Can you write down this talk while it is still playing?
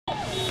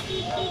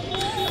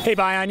Hey,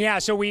 Bion. Yeah,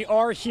 so we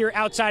are here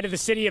outside of the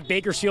City of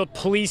Bakersfield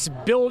Police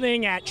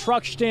Building at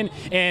Truxtun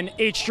and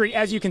H Street.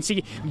 As you can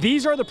see,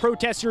 these are the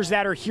protesters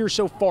that are here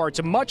so far. It's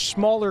a much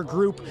smaller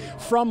group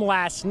from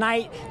last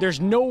night. There's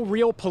no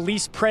real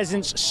police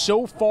presence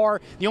so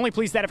far. The only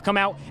police that have come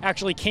out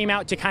actually came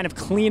out to kind of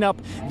clean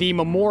up the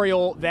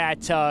memorial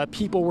that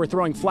people were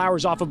throwing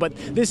flowers off of. But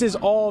this is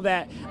all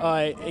that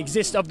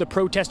exists of the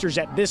protesters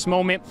at this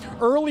moment.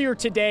 Earlier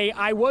today,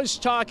 I was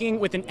talking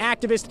with an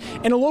activist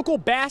and a local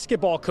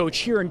basketball coach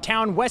here in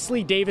town,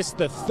 Wesley Davis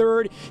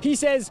III. He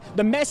says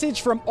the message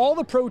from all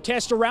the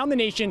protests around the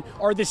nation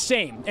are the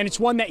same, and it's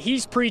one that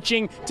he's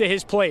preaching to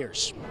his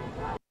players.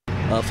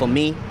 For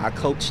me, I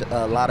coach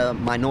a lot of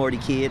minority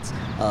kids,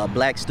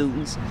 black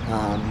students,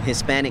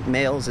 Hispanic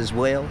males as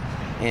well.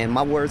 And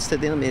my words to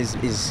them is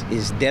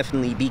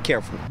definitely be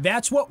careful.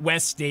 That's what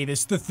Wes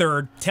Davis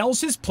III tells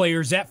his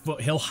players at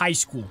Foothill High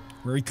School,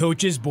 where he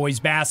coaches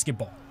boys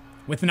basketball.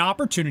 With an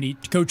opportunity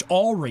to coach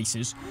all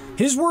races,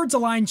 his words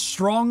align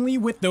strongly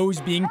with those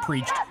being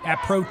preached at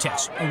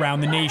protests around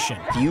the nation.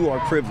 You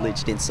are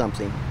privileged in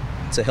something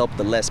to help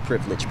the less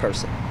privileged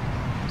person.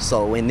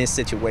 So in this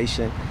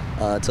situation,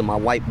 to my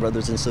white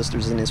brothers and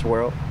sisters in this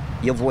world,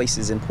 your voice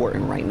is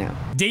important right now.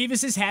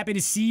 Davis is happy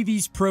to see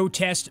these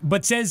protests,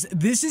 but says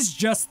this is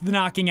just the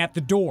knocking at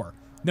the door.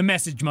 The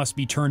message must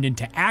be turned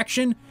into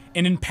action,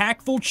 and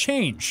impactful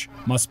change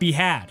must be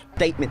had.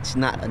 Statement's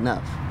not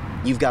enough.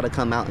 You've got to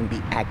come out and be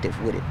active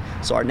with it.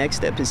 So our next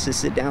step is to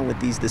sit down with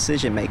these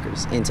decision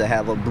makers and to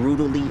have a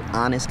brutally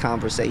honest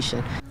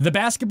conversation. The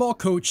basketball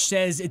coach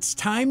says it's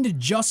time to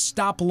just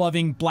stop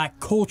loving black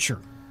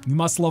culture. You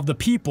must love the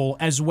people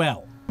as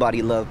well.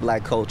 Everybody loves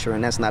black culture,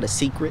 and that's not a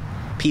secret.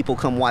 People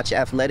come watch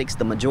athletics.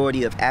 The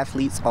majority of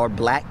athletes are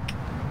black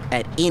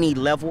at any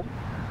level.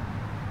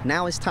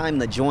 Now it's time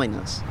to join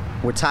us.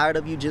 We're tired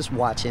of you just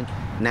watching.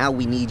 Now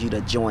we need you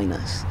to join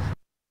us.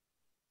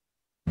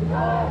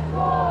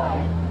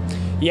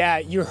 Yeah,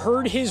 you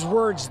heard his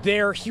words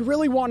there. He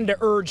really wanted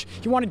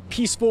he wanted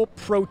peaceful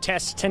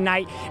protests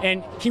tonight,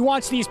 and he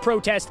wants these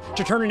protests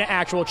to turn into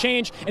actual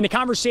change, into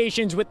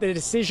conversations with the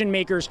decision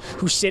makers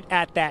who sit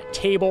at that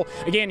table.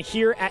 Again,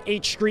 here at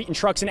H Street and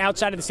Truxtun,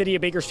 outside of the City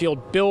of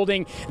Bakersfield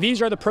building,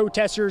 these are the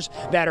protesters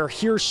that are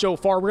here so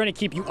far. We're going to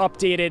keep you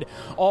updated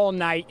all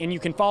night, and you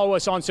can follow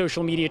us on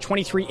social media,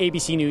 23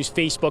 ABC News,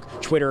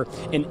 Facebook, Twitter,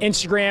 and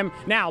Instagram.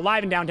 Now,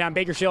 live in downtown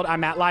Bakersfield, I'm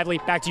Matt Lively.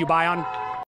 Back to you, Bion.